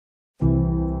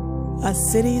A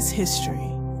city's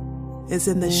history is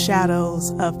in the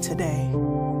shadows of today.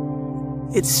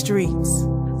 Its streets,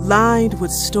 lined with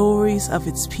stories of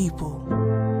its people,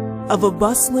 of a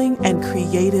bustling and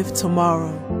creative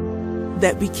tomorrow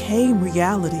that became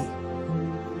reality,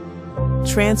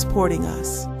 transporting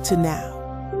us to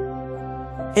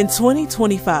now. In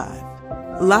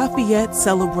 2025, Lafayette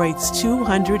celebrates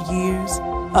 200 years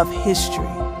of history,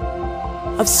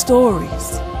 of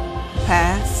stories,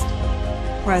 past,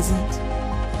 present,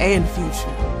 and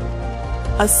future.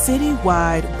 A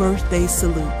citywide birthday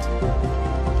salute,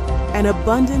 an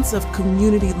abundance of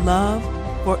community love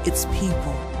for its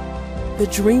people, the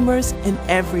dreamers in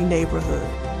every neighborhood,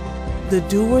 the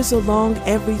doers along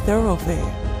every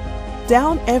thoroughfare,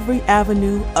 down every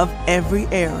avenue of every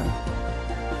era,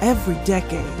 every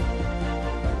decade,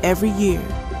 every year,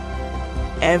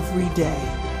 every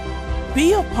day.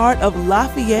 Be a part of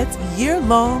Lafayette's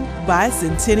year-long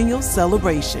Bicentennial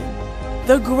celebration.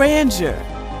 The grandeur,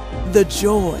 the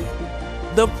joy,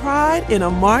 the pride in a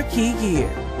marquee year.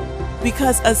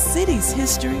 Because a city's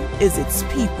history is its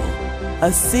people.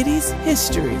 A city's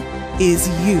history is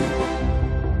you.